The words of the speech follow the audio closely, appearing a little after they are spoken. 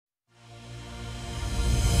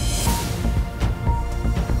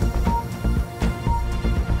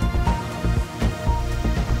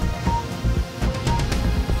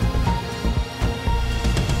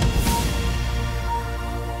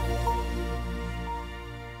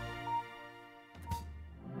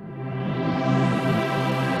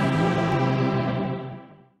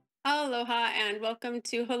and welcome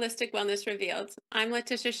to Holistic Wellness Revealed. I'm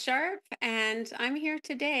Leticia Sharp, and I'm here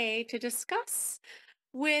today to discuss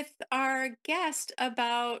with our guest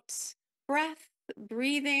about breath,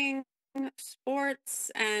 breathing, sports,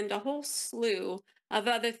 and a whole slew of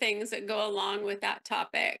other things that go along with that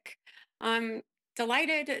topic. I'm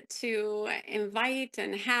delighted to invite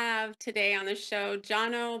and have today on the show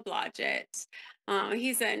Jono Blodgett.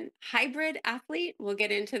 He's a hybrid athlete. We'll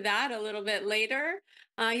get into that a little bit later.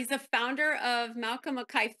 He's the founder of Malcolm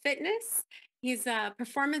Mackay Fitness. He's a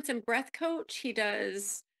performance and breath coach. He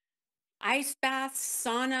does ice baths,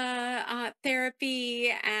 sauna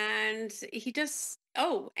therapy, and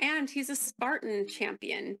and he's a Spartan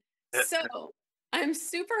champion. So I'm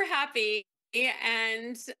super happy,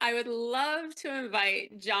 and I would love to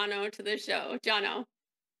invite Jono to the show. Jono.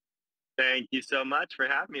 Thank you so much for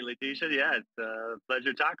having me, Leticia. Yeah, it's a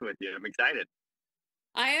pleasure talking with you. I'm excited.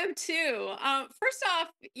 I am too. First off,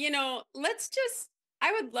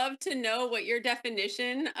 I would love to know what your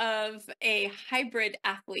definition of a hybrid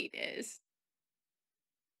athlete is.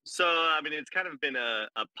 So, I mean, it's kind of been a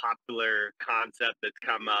popular concept that's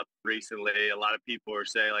come up recently. A lot of people are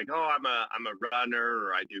saying like, "Oh, I'm a runner,"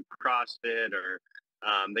 or "I do CrossFit," or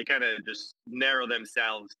they kind of just narrow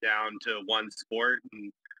themselves down to one sport.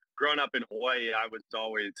 And growing up in Hawaii, I was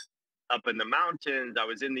always up in the mountains. I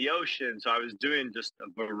was in the ocean, so I was doing just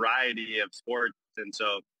a variety of sports. And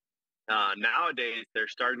so nowadays, they're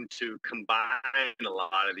starting to combine a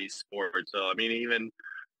lot of these sports. So I mean, even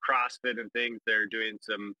CrossFit and things, they're doing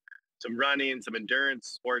some running, some endurance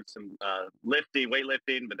sports, some lifting,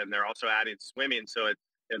 weightlifting, but then they're also adding swimming. So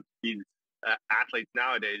it's these athletes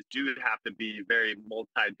nowadays do have to be very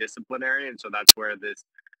multidisciplinary, and so that's where this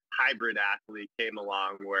hybrid athlete came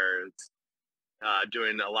along, where it's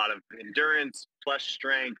doing a lot of endurance plus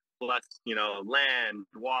strength plus land,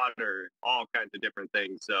 water, all kinds of different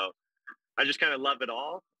things. So I just kind of love it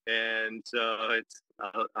all. And so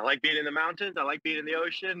I like being in the mountains. I like being in the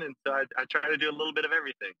ocean. And so I try to do a little bit of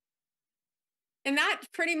everything. And that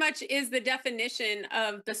pretty much is the definition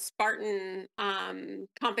of the Spartan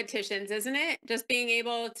competitions, isn't it? Just being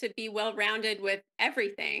able to be well rounded with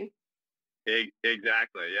everything.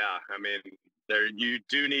 Exactly. Yeah. I mean, there you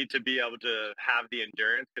do need to be able to have the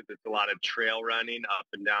endurance because it's a lot of trail running up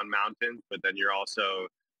and down mountains, but then you're also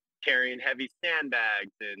carrying heavy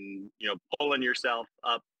sandbags and pulling yourself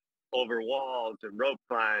up over walls and rope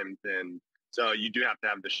climbs, and so you do have to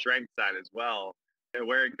have the strength side as well. And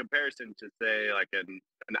where in comparison to say like an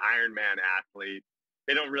Ironman athlete,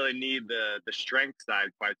 they don't really need the strength side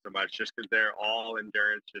quite so much, just because they're all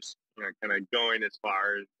endurance, just kind of going as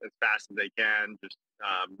fast as they can, just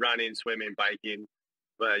running, swimming, biking.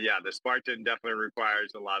 But yeah, the Spartan definitely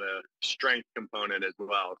requires a lot of strength component as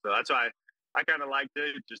well. So that's why I kind of liked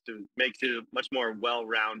it, just to makes you a much more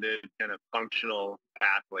well-rounded kind of functional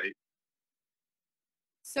athlete.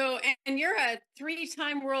 So, and you're a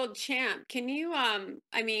three-time world champ. Can you,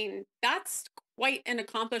 I mean, that's quite an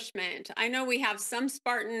accomplishment. I know we have some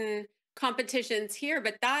Spartan competitions here,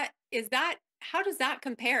 but how does that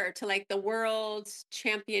compare to like the world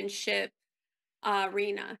championship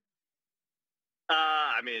arena?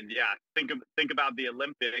 I mean, yeah, think about the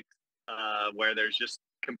Olympics, where there's just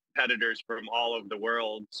competitors from all over the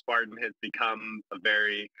world. Spartan has become a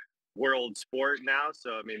very world sport now.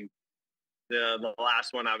 So I mean, the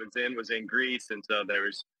last one I was in Greece, and so there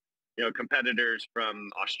was competitors from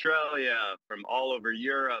Australia, from all over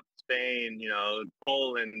Europe, Spain,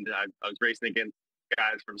 Poland. I was racing against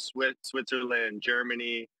guys from Switzerland,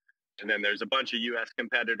 Germany, and then there's a bunch of U.S.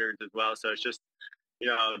 competitors as well. So it's just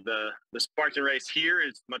the Spartan race here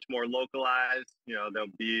is much more localized. There'll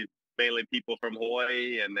be mainly people from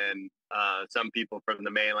Hawaii, and then some people from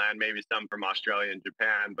the mainland, maybe some from Australia and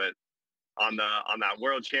Japan, but on that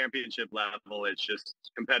world championship level, it's just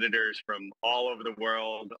competitors from all over the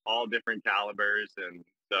world, all different calibers, and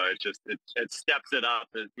so it steps it up.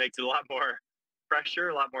 It makes it a lot more pressure,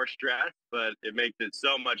 a lot more stress, but it makes it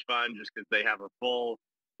so much fun just because they have a full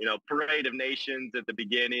parade of nations at the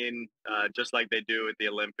beginning, just like they do at the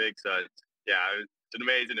Olympics. So it's an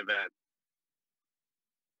amazing event.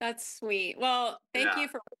 That's sweet. Well, thank Yeah, you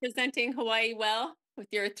for representing Hawaii well with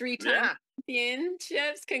your three-time yeah.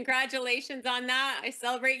 championships. Congratulations on that. I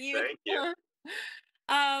celebrate you. Thank you.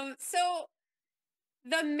 So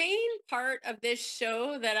the main part of this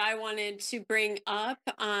show that I wanted to bring up,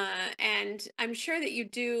 and I'm sure that you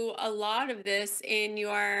do a lot of this in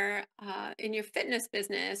your fitness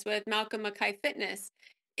business with Malcolm Mackay Fitness,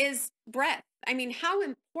 is breath. I mean, how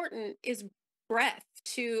important is breath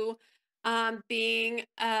to being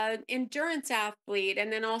an endurance athlete,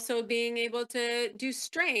 and then also being able to do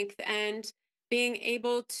strength and being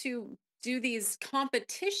able to do these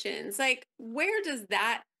competitions. Like, where does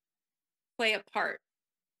that play a part?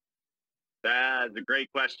 That's a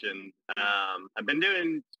great question. I've been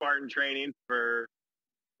doing Spartan training for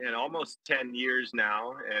almost 10 years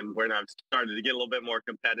now, and when I've started to get a little bit more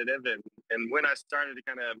competitive, and when I started to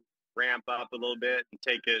kind of ramp up a little bit and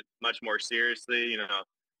take it much more seriously,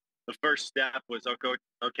 the first step was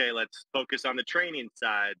okay, let's focus on the training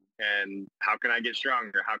side and how can I get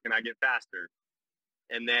stronger? How can I get faster?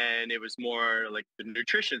 And then it was more like the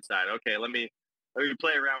nutrition side. Okay, let me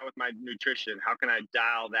play around with my nutrition. How can I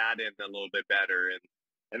dial that in a little bit better?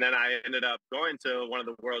 And then I ended up going to one of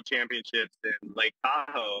the world championships in Lake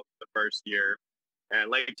Tahoe the first year. And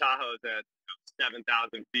Lake Tahoe is at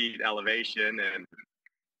 7,000 feet elevation. And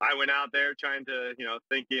I went out there trying to,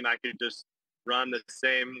 thinking I could just run the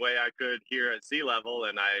same way I could here at sea level.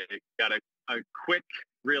 And I got a quick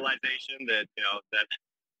realization that, that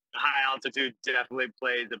high altitude definitely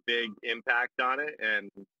plays a big impact on it. And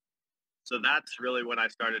so that's really when I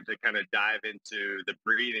started to kind of dive into the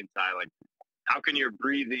breathing side. Like, how can your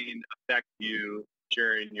breathing affect you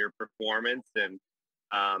during your performance? And,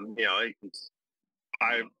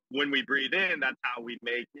 when we breathe in, that's how we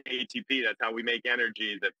make ATP. That's how we make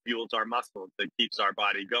energy that fuels our muscles, that keeps our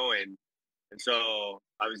body going. And so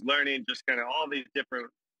I was learning just kind of all these different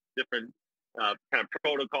kind of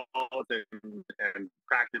protocols and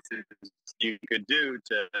practices you could do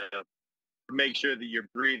to make sure that you're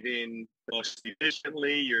breathing most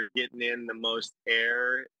efficiently, you're getting in the most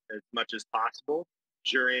air as much as possible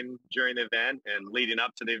during the event and leading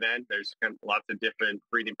up to the event. There's kind of lots of different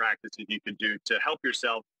breathing practices you could do to help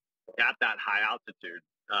yourself at that high altitude.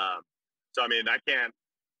 So I mean, I can't,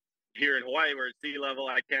 here in Hawaii, we're at sea level,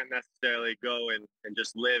 I can't necessarily go and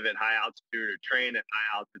just live at high altitude or train at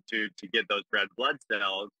high altitude to get those red blood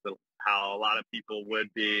cells, how a lot of people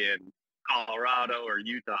would be in Colorado or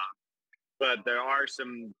Utah. But there are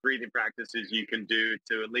some breathing practices you can do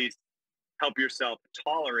to at least help yourself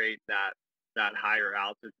tolerate that higher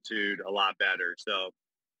altitude a lot better. So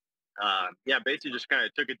basically just kind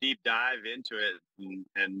of took a deep dive into it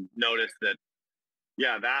and noticed that,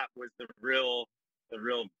 that was the real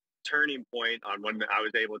turning point on when I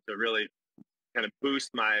was able to really kind of boost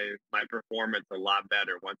my performance a lot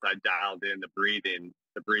better once I dialed in the breathing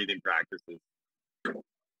practices.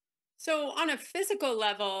 So on a physical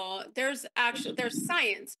level, there's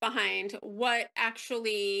science behind what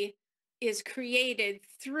actually is created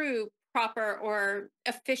through proper or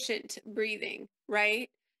efficient breathing, right?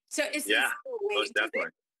 So Yeah, most definitely.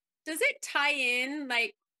 does it tie in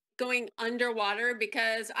like going underwater?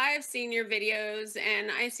 Because I've seen your videos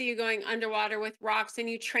and I see you going underwater with rocks and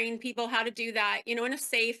you train people how to do that, in a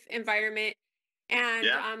safe environment and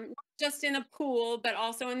Yeah. not just in a pool, but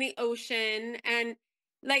also in the ocean. And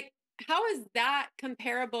like, how is that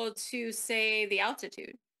comparable to, say, the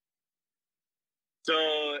altitude?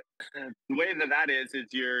 So the way that is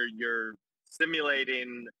you're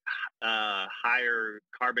simulating higher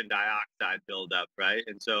carbon dioxide buildup, right?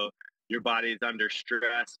 And so your body's under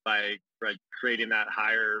stress by creating that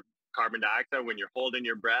higher carbon dioxide. When you're holding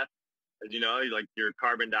your breath, as you know, like your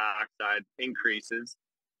carbon dioxide increases,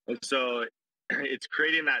 and so it's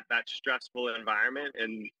creating that stressful environment.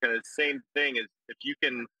 And kind of same thing is if you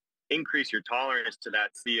can increase your tolerance to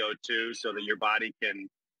that CO2 so that your body can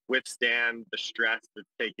withstand the stress that's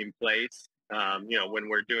taking place, when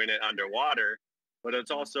we're doing it underwater. But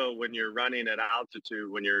it's also when you're running at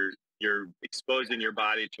altitude, when you're exposing your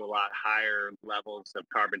body to a lot higher levels of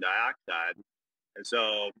carbon dioxide. And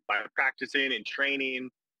so by practicing and training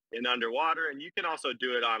in underwater, and you can also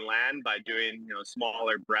do it on land by doing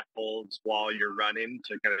smaller breath holds while you're running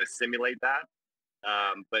to kind of simulate that.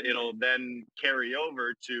 But it'll then carry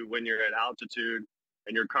over to when you're at altitude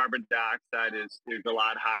and your carbon dioxide is a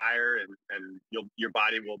lot higher, and your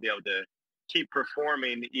body will be able to keep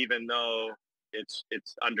performing even though it's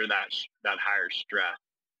under that higher stress.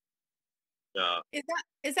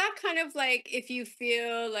 Is that kind of like if you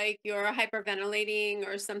feel like you're hyperventilating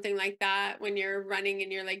or something like that when you're running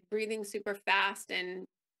and you're like breathing super fast and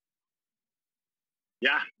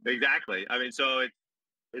Yeah, exactly. I mean, so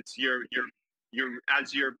it's your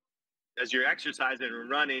as you're exercising and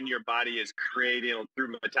running, your body is creating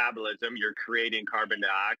through metabolism, you're creating carbon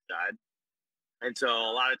dioxide. And so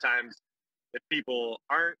a lot of times if people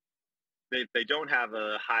they don't have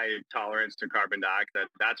a high tolerance to carbon dioxide,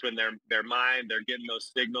 that's when their mind, they're getting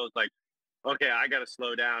those signals like, okay, I gotta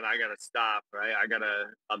slow down, I gotta stop, right?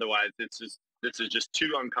 Otherwise this is just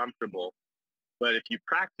too uncomfortable. But if you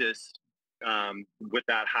practice with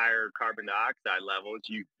that higher carbon dioxide levels,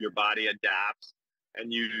 your body adapts.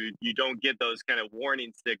 and you don't get those kind of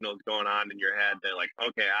warning signals going on in your head that like,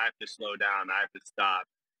 okay, I have to slow down, I have to stop.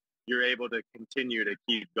 You're able to continue to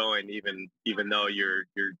keep going even though you're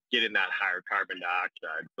getting that higher carbon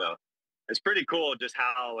dioxide. So it's pretty cool just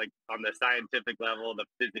how like on the scientific level, the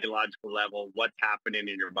physiological level, what's happening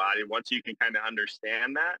in your body. Once you can kind of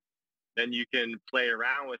understand that, then you can play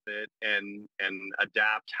around with it and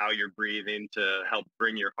adapt how you're breathing to help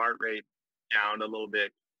bring your heart rate down a little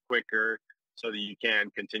bit quicker so that you can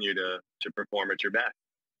continue to perform at your best.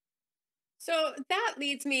 So that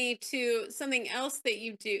leads me to something else that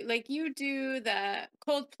you do. Like you do the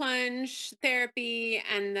cold plunge therapy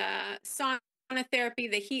and the sauna therapy,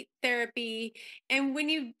 the heat therapy. And when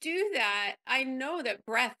you do that, I know that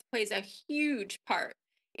breath plays a huge part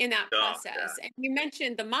in that Oh yeah. process. And you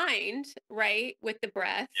mentioned the mind, right, with the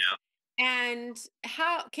breath. Yeah. And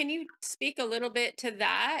how can you speak a little bit to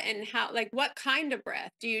that and how, like, what kind of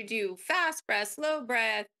breath? Do you do fast breath, slow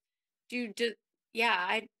breath? Do you just,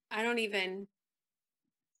 yeah, I don't even.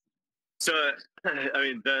 So, I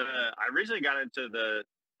mean, I originally got into the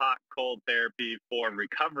hot cold therapy for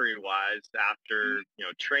recovery wise after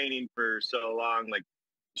training for so long. Like,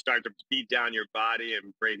 you start to beat down your body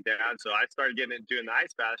and break down. So I started getting into doing the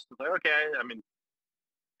ice baths. Like, okay, I mean,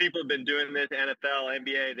 people have been doing this, NFL,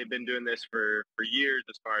 NBA, they've been doing this for years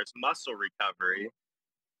as far as muscle recovery.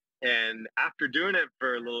 And after doing it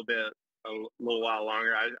for a little while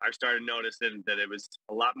longer, I started noticing that it was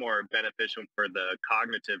a lot more beneficial for the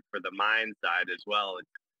cognitive, for the mind side as well.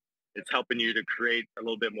 It's helping you to create a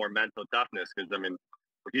little bit more mental toughness. Because I mean,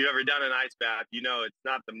 if you've ever done an ice bath, you know it's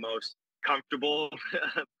not the most comfortable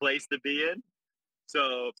place to be in.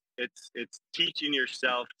 So it's teaching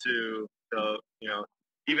yourself to, so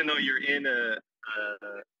even though you're in a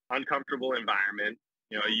uncomfortable environment,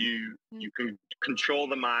 you can control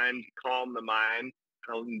the mind, calm the mind,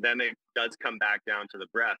 and then it does come back down to the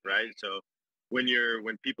breath, right? So when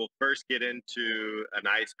people first get into an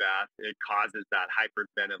ice bath, it causes that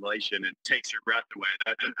hyperventilation and takes your breath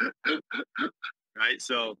away, right?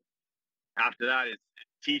 So after that, it's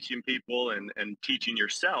teaching people and teaching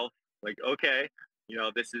yourself, like, okay,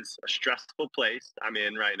 this is a stressful place I'm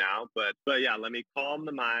in right now, but yeah, let me calm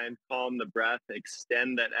the mind, calm the breath,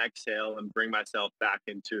 extend that exhale, and bring myself back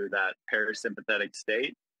into that parasympathetic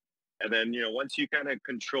state. And then, once you kind of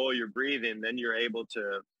control your breathing, then you're able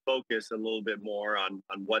to focus a little bit more on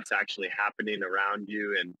what's actually happening around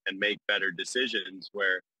you and make better decisions.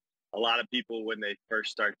 Where a lot of people, when they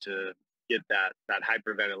first start to get that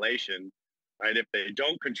hyperventilation, right, if they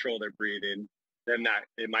don't control their breathing, then that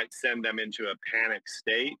it might send them into a panic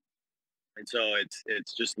state. And so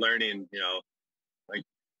it's just learning, like,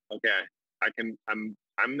 okay,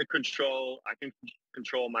 I'm the control. I can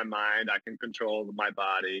control my mind. I can control my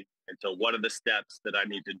body. And so, what are the steps that I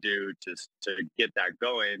need to do to get that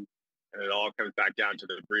going? And it all comes back down to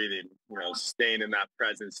the breathing. Staying in that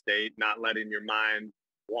present state, not letting your mind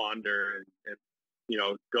wander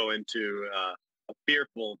and go into a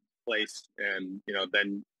fearful place, and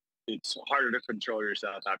then it's harder to control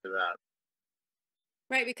yourself after that.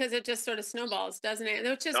 Right, because it just sort of snowballs, doesn't it?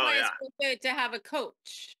 Which is Oh why it's yeah, so good to have a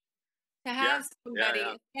coach, to yeah, have yeah, yeah.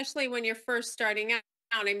 somebody, especially when you're first starting out.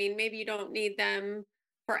 I mean, maybe you don't need them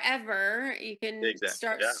forever. You can Exactly.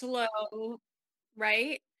 start Yeah. slow,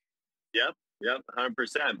 right? Yep, yep,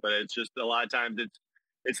 100%. But it's just a lot of times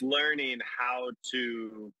it's learning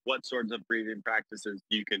what sorts of breathing practices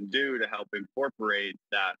you can do to help incorporate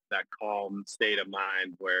that calm state of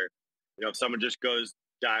mind. Where if someone just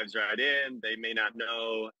dives right in, they may not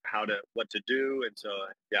know what to do, and so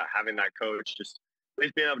yeah, having that coach just at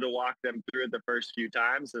least being able to walk them through it the first few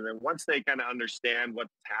times, and then once they kind of understand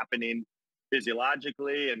what's happening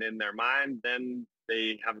physiologically and in their mind, then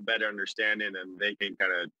they have a better understanding and they can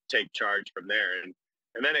kind of take charge from there. And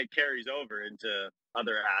then it carries over into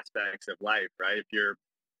other aspects of life, right? If you're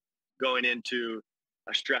going into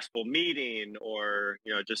a stressful meeting or,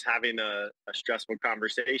 just having a stressful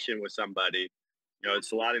conversation with somebody,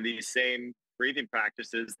 it's a lot of these same breathing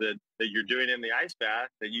practices that you're doing in the ice bath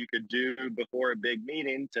that you could do before a big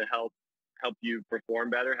meeting to help you perform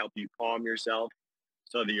better, help you calm yourself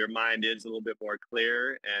so that your mind is a little bit more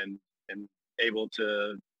clear and able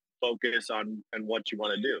to focus on what you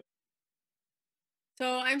want to do.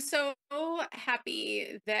 So I'm so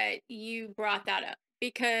happy that you brought that up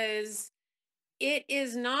because it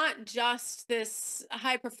is not just this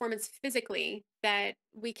high performance physically that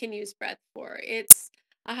we can use breath for. It's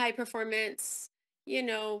a high performance, you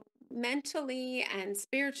know, mentally and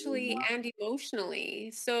spiritually Mhm. and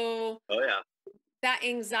emotionally. So Oh yeah. that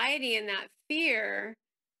anxiety and that fear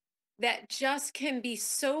that just can be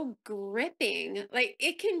so gripping. Like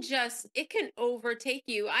it can overtake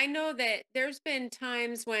you. I know that there's been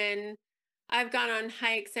times when I've gone on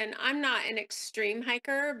hikes and I'm not an extreme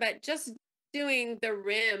hiker, but just doing the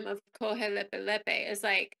rim of Lepe is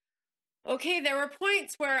like, okay, there were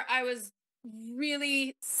points where I was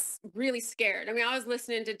really scared. I mean, I was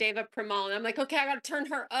listening to Deva Premal and I'm like, okay, I got to turn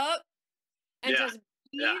her up and Yeah. just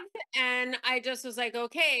Yeah. breathe. And I just was like,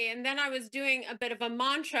 okay. And then I was doing a bit of a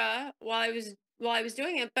mantra while I was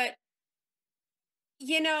doing it. But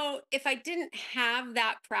if I didn't have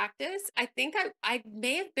that practice, I think I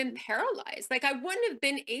may have been paralyzed. Like I wouldn't have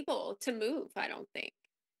been able to move, I don't think.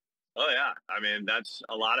 Oh yeah. I mean, that's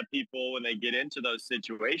a lot of people when they get into those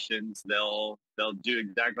situations, they'll do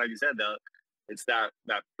exactly like you said. It's that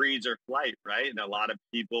freeze or flight, right? And a lot of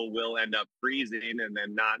people will end up freezing and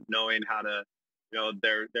then not knowing how to,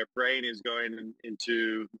 their brain is going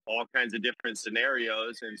into all kinds of different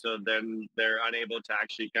scenarios, and so then they're unable to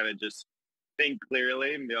actually kind of just think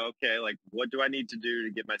clearly and be okay, like what do I need to do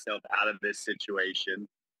to get myself out of this situation?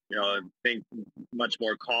 Think much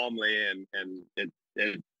more calmly, and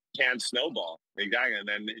it can snowball exactly, and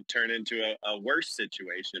then it turn into a worse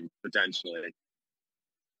situation potentially.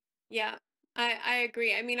 Yeah, I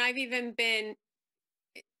agree. I mean, I've even been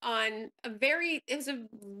on it's a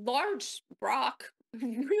large rock,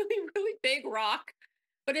 really big rock,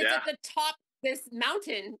 but it's Yeah, at the top of this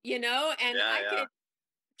mountain, and yeah, I yeah, could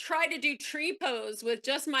try to do tree pose with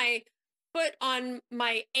just my foot on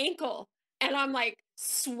my ankle, and I'm like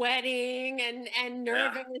sweating and yeah,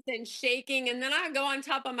 nervous and shaking, and then I go on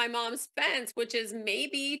top of my mom's fence, which is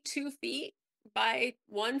maybe 2 feet by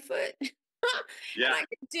 1 foot. And yeah. I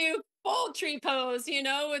could do full tree pose,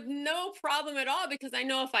 with no problem at all, because I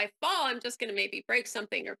know if I fall, I'm just going to maybe break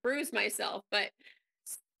something or bruise myself. But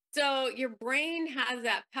so your brain has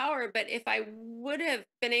that power. But if I would have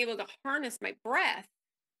been able to harness my breath,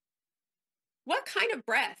 what kind of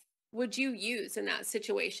breath would you use in that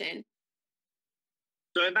situation?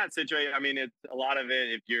 So in that situation, I mean, it's a lot of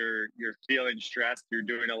it. If you're feeling stressed, you're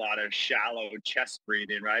doing a lot of shallow chest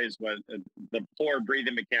breathing, right? Is what the poor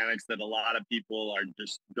breathing mechanics that a lot of people are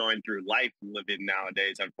just going through life living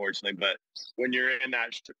nowadays, unfortunately. But when you're in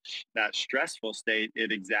that stressful state,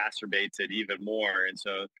 it exacerbates it even more, and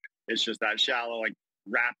so it's just that shallow, like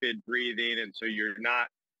rapid breathing, and so you're not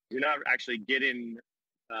actually getting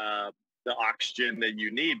uh, the oxygen that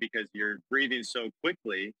you need because you're breathing so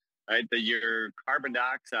quickly, right? That your carbon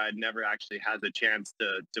dioxide never actually has a chance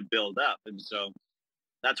to build up. And so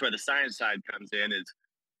that's where the science side comes in, is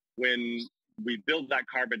when we build that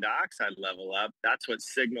carbon dioxide level up, that's what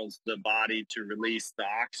signals the body to release the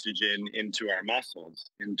oxygen into our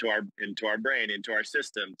muscles, into our brain, into our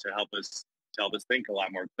system to help us think a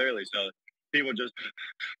lot more clearly. So people just,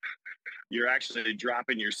 you're actually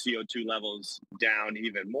dropping your CO2 levels down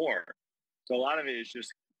even more. So a lot of it is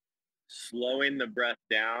just slowing the breath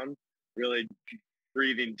down, really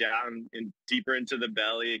breathing down and deeper into the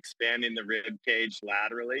belly, expanding the rib cage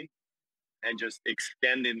laterally, and just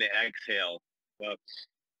extending the exhale. So,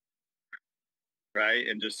 right,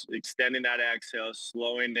 and just extending that exhale,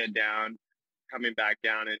 slowing it down, coming back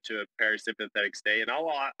down into a parasympathetic state. And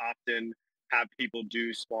I'll often have people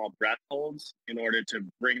do small breath holds in order to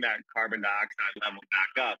bring that carbon dioxide level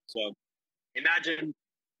back up. So imagine,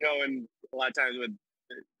 and a lot of times with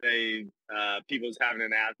people's having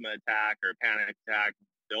an asthma attack or a panic attack,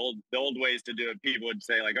 the old ways to do it, people would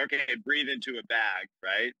say like, okay, breathe into a bag,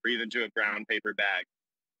 right? Breathe into a brown paper bag.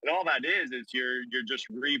 And all that is you're just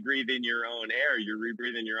rebreathing your own air. You're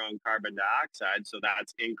rebreathing your own carbon dioxide. So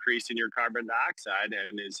that's increasing your carbon dioxide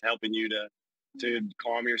and is helping you to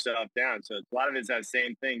calm yourself down. So a lot of it's that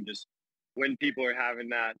same thing. Just when people are having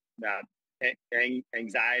that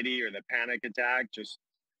anxiety or the panic attack, just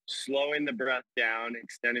slowing the breath down,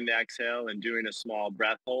 extending the exhale, and doing a small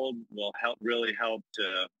breath hold will really help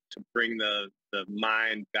to bring the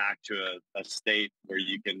mind back to a state where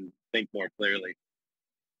you can think more clearly.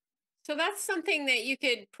 So that's something that you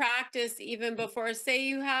could practice even before, say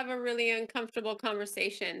you have a really uncomfortable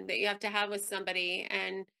conversation that you have to have with somebody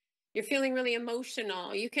and you're feeling really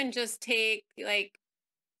emotional. You can just take like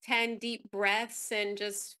 10 deep breaths and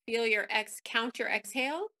just feel count your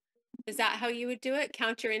exhale. Is that how you would do it?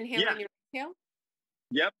 Count your inhale Yeah. and your exhale?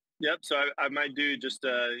 Yep. Yep. So I might do just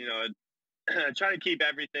try to keep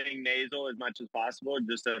everything nasal as much as possible.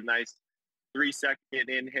 Just a nice 3-second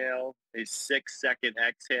inhale, a 6-second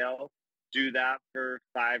exhale. Do that for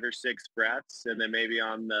 5 or 6 breaths. And then maybe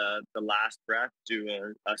on the last breath,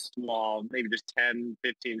 do a small, maybe just 10,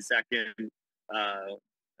 15-second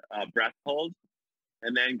breath hold.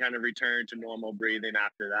 and then kind of return to normal breathing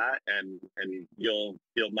after that, and you'll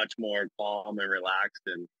feel much more calm and relaxed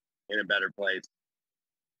and in a better place.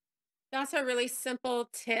 That's a really simple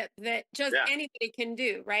tip that just Yeah, anybody can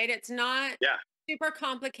do, right? It's not yeah, super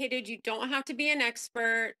complicated. You don't have to be an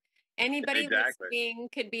expert. Anybody exactly, listening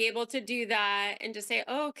could be able to do that and just say,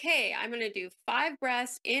 okay, I'm going to do 5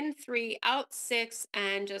 breaths in 3, out 6,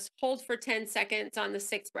 and just hold for 10 seconds on the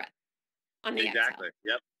sixth breath on the exhale. exactly.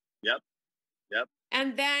 Yep, yep, yep.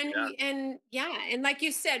 And then, Yeah, and yeah, and like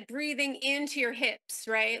you said, breathing into your hips,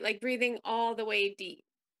 right? Like breathing all the way deep.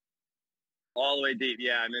 all the way deep.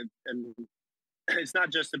 Yeah, and it's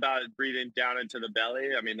not just about breathing down into the belly.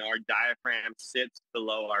 I mean, our diaphragm sits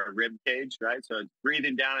below our rib cage, right? So it's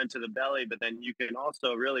breathing down into the belly, but then you can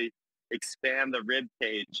also really expand the rib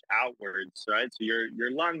cage outwards, right? So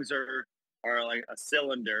your lungs are like a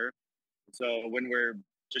cylinder. So when we're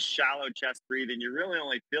just shallow chest breathing, you're really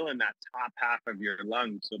only filling that top half of your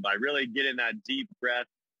lungs. So by really getting that deep breath,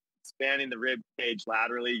 expanding the rib cage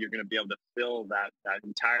laterally, you're going to be able to fill that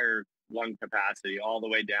entire lung capacity all the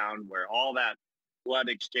way down where all that blood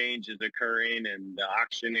exchange is occurring and the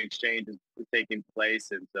oxygen exchange is taking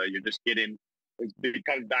place. And so you're just getting, it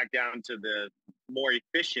comes back down to the more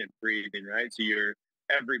efficient breathing, right? So you're,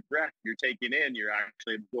 every breath you're taking in, you're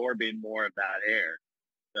actually absorbing more of that air.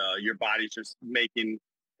 So your body's just making,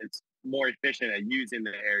 it's more efficient at using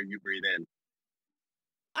the air you breathe in.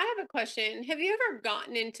 I have a question. Have you ever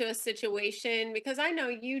gotten into a situation, because I know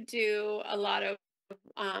you do a lot of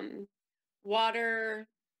um, water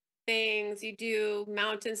things, you do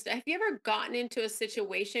mountain stuff. Have you ever gotten into a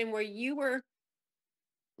situation where you were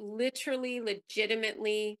literally,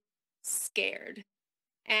 legitimately scared?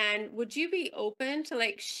 And would you be open to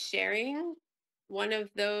like sharing one of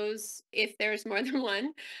those, if there's more than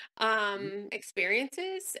one,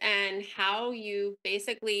 experiences and how you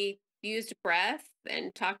basically used breath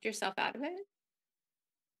and talked yourself out of it?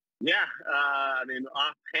 Yeah, I mean,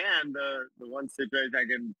 offhand, the one situation I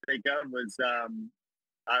can think of was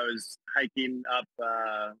I was hiking up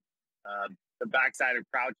uh, the backside of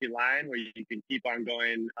Crouchy Line, where you can keep on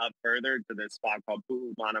going up further to this spot called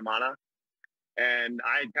Pu'u Mana Mana, and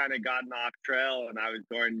I had kind of gotten off trail, and I was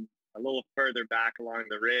going a little further back along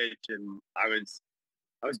the ridge, and I was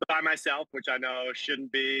by myself, which I know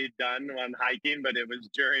shouldn't be done when hiking, but it was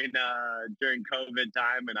during COVID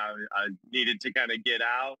time, and I needed to kind of get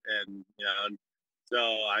out, and so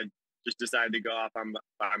I just decided to go off on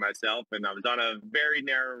by myself, and I was on a very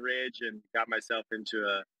narrow ridge and got myself into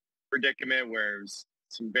a predicament where it was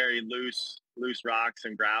some very loose rocks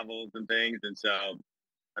and gravels and things, and so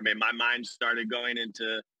I mean my mind started going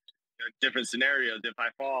into different scenarios. If I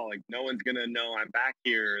fall, like no one's gonna know I'm back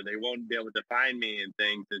here. They won't be able to find me and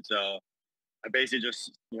things. And so I basically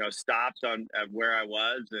just stopped on at where I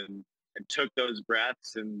was and took those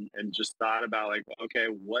breaths and just thought about like, okay,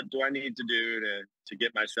 what do I need to do to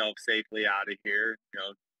get myself safely out of here?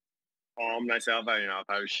 Calm myself. If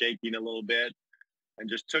I was shaking a little bit, and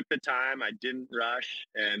just took the time. I didn't rush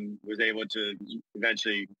and was able to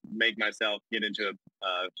eventually make myself get into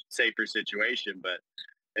a safer situation. But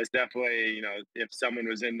it's definitely, if someone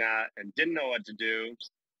was in that and didn't know what to do,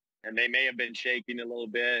 and they may have been shaking a little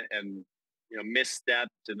bit and, misstepped,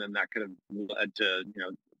 and then that could have led to,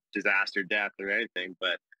 disaster, death, or anything.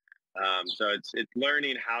 But so it's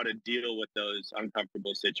learning how to deal with those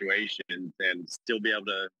uncomfortable situations and still be able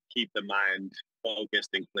to keep the mind focused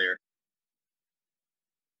and clear.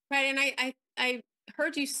 Right. And I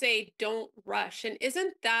heard you say don't rush. And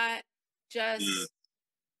isn't that Mm, just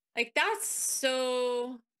like that's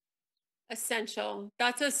so essential?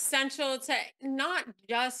 That's essential to not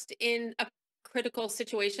just in a critical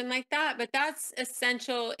situation like that, but that's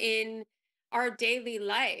essential in our daily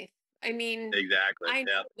life. I mean, exactly. I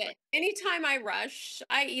know Yeah. that anytime I rush,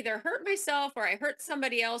 I either hurt myself or I hurt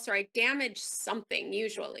somebody else or I damage something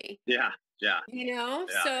usually, Yeah. Yeah. you know?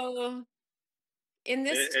 Yeah. So in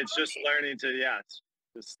this It's just time, learning to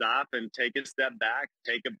stop and take a step back,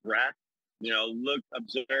 take a breath, look,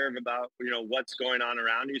 observe about, what's going on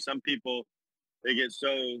around you. Some people, they get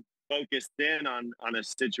so focused in on a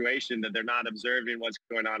situation that they're not observing what's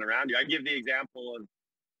going on around you. I give the example of,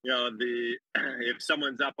 the if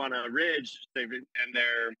someone's up on a ridge and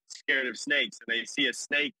they're scared of snakes and they see a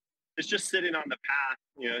snake it's just sitting on the path,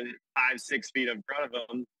 5, 6 feet in front of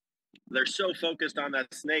them, they're so focused on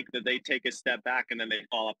that snake that they take a step back and then they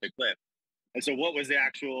fall off the cliff. And so what was the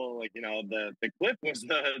actual, like, the cliff was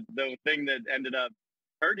the thing that ended up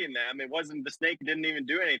hurting them. It wasn't, the snake didn't even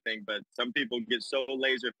do anything, but some people get so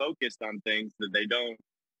laser focused on things that they don't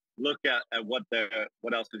look at what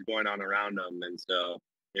else is going on around them. And so,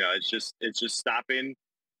 it's just stopping,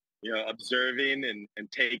 observing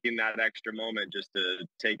and taking that extra moment just to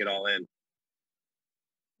take it all in.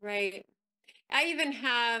 Right. I even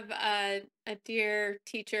have a dear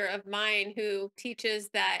teacher of mine who teaches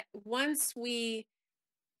that once we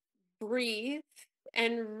breathe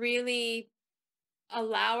and really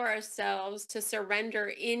allow ourselves to surrender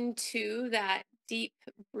into that deep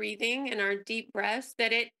breathing and our deep breaths,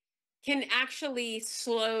 that it can actually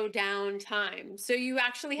slow down time. So you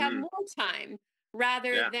actually have Mm, more time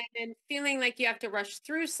rather yeah. than feeling like you have to rush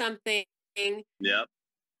through something. Yep.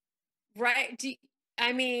 Right?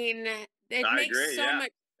 I mean, it I makes agree. so Yeah.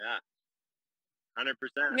 much Yeah.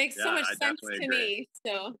 100%. makes so Yeah. much I sense definitely to agree. me.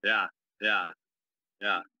 So Yeah. Yeah.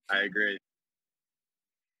 Yeah. I agree.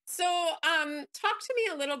 talk to me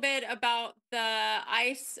a little bit about the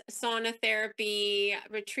ice sauna therapy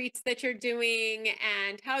retreats that you're doing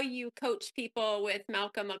and how you coach people with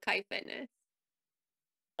Malcolm Mackay Fitness.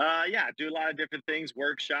 Yeah, do a lot of different things,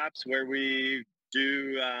 workshops where we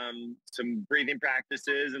do some breathing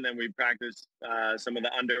practices, and then we practice some of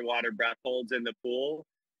the underwater breath holds in the pool.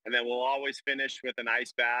 And then we'll always finish with an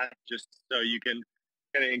ice bath just so you can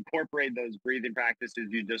kind of incorporate those breathing practices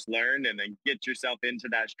you just learned and then get yourself into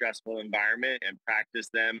that stressful environment and practice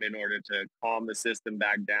them in order to calm the system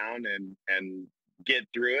back down and get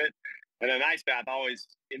through it. And an ice bath always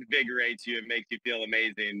invigorates you and makes you feel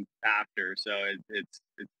amazing after. So it's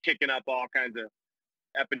kicking up all kinds of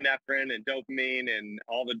epinephrine and dopamine and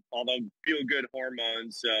all the feel good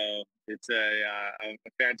hormones. So it's a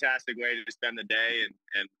fantastic way to spend the day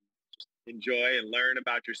and just enjoy and learn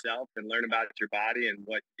about yourself and learn about your body and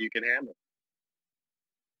what you can handle.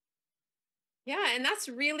 Yeah, and that's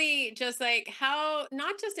really just like how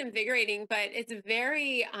not just invigorating, but it's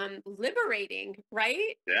very liberating,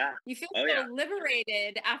 right? Yeah. You feel Oh so yeah.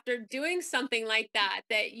 liberated after doing something like that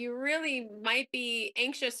that you really might be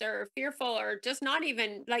anxious or fearful or just not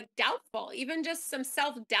even like doubtful, even just some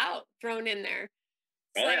self-doubt thrown in there.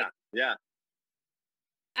 It's Oh like yeah. Yeah.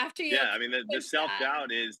 after you Yeah, I mean the accomplish self that.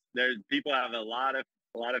 doubt is there. People have a lot of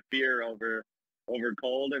fear over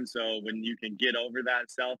cold, and so when you can get over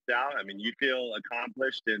that self doubt, I mean, you feel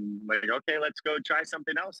accomplished and like, okay, let's go try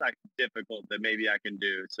something else difficult that maybe I can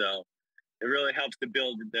do. So it really helps to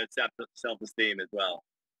build the self esteem as well.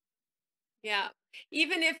 Yeah.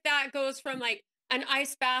 Even if that goes from like an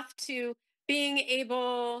ice bath to being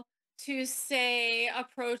able to say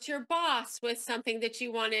approach your boss with something that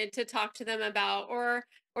you wanted to talk to them about or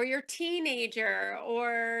your teenager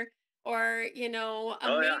or a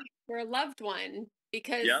Oh yeah, mate or a loved one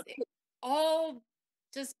because yep. it all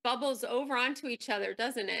just bubbles over onto each other,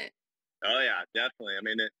 doesn't it? Oh yeah, definitely. I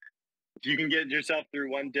mean, if you can get yourself through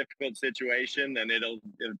one difficult situation, then it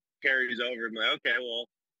carries over. I'm like, okay, well,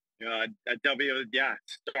 I tell people, yeah,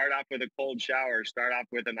 start off with a cold shower, start off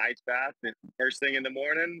with an ice bath, and first thing in the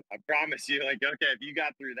morning. I promise you, like, okay, if you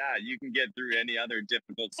got through that, you can get through any other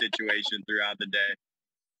difficult situation throughout the day.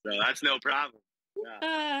 So that's no problem.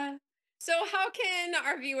 Yeah. Uh, so how can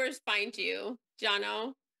our viewers find you,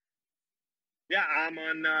 Jono? Yeah, I'm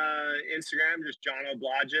on Instagram, just Jono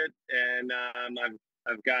Blodgett, and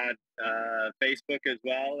I've got Facebook as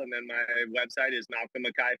well, and then my website is Malcolm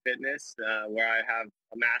Mackay Fitness, where I have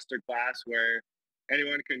a master class where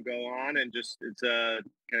anyone can go on and just it's a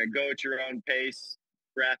kind of go at your own pace,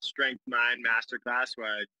 breath, strength, mind master class where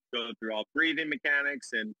I go through all breathing mechanics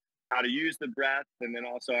and how to use the breath, and then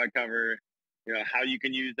also I cover how you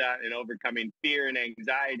can use that in overcoming fear and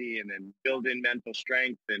anxiety and then building mental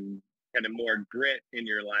strength and kind of more grit in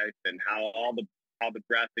your life and how the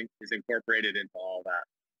breath is incorporated into all that.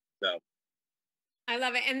 So I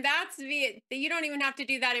love it. And that's you don't even have to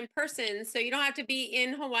do that in person. So you don't have to be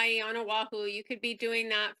in Hawaii on Oahu. You could be doing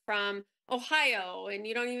that from Ohio and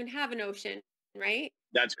you don't even have an ocean, right?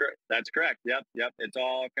 that's correct. That's correct. Yep, yep. It's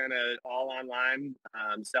all kind of all online,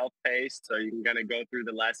 self-paced, so you can kind of go through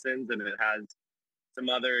the lessons, and it has some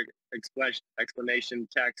other explanation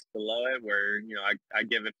text below it where I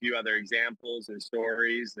give a few other examples and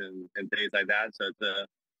stories and things like that. So it's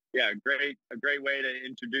a great way to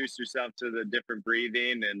introduce yourself to the different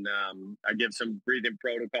breathing, and I give some breathing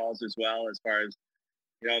protocols as well as far as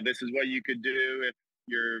this is what you could do if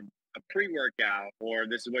you're a pre-workout, or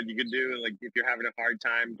this is what you could do like if you're having a hard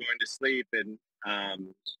time going to sleep and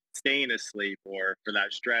staying asleep, or for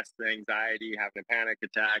that stress, anxiety, having a panic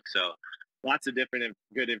attack. So lots of different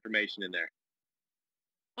good information in there.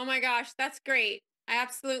 Oh my gosh, that's great. I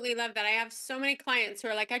absolutely love that. I have so many clients who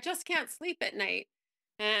are like, I just can't sleep at night.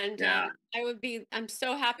 And Yeah, I'm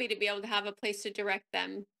so happy to be able to have a place to direct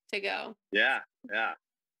them to go. yeah, yeah,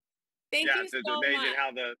 Thank yeah. you It's so amazing much.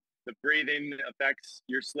 how the breathing affects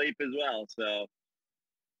your sleep as well. So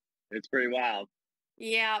it's pretty wild.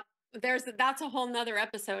 Yeah. that's a whole nother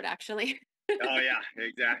episode, actually. Oh yeah,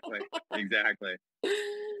 exactly. Exactly.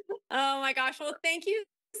 Oh my gosh. Well, thank you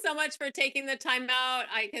so much for taking the time out.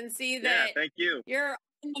 I can see Yeah, that thank you. you're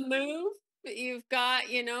on the move. You've got,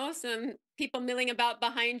 some people milling about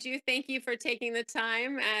behind you. Thank you for taking the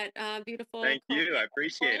time at beautiful Thank Columbia you. I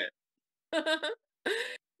appreciate it. Airport.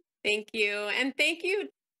 Thank you. And thank you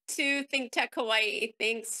to ThinkTech Hawaii.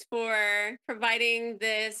 Thanks for providing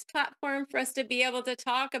this platform for us to be able to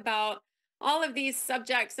talk about all of these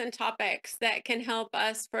subjects and topics that can help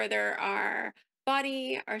us further our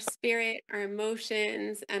body, our spirit, our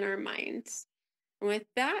emotions, and our minds. With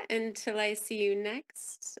that, until I see you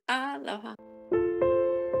next, aloha.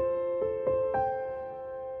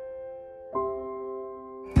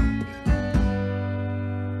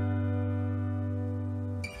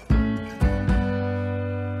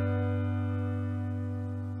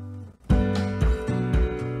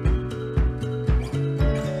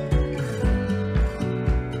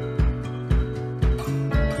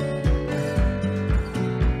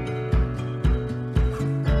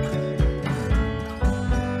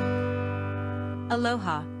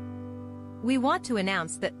 Aloha. We want to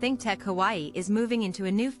announce that ThinkTech Hawaii is moving into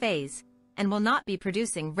a new phase and will not be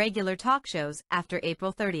producing regular talk shows after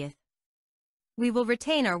April 30th. We will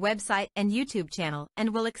retain our website and YouTube channel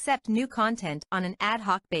and will accept new content on an ad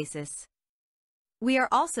hoc basis. We are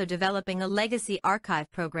also developing a legacy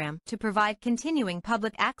archive program to provide continuing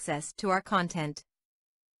public access to our content.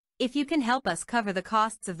 If you can help us cover the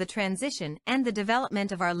costs of the transition and the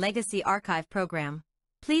development of our legacy archive program,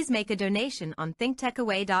 please make a donation on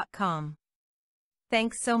thinktechaway.com.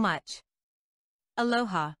 Thanks so much.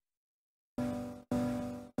 Aloha.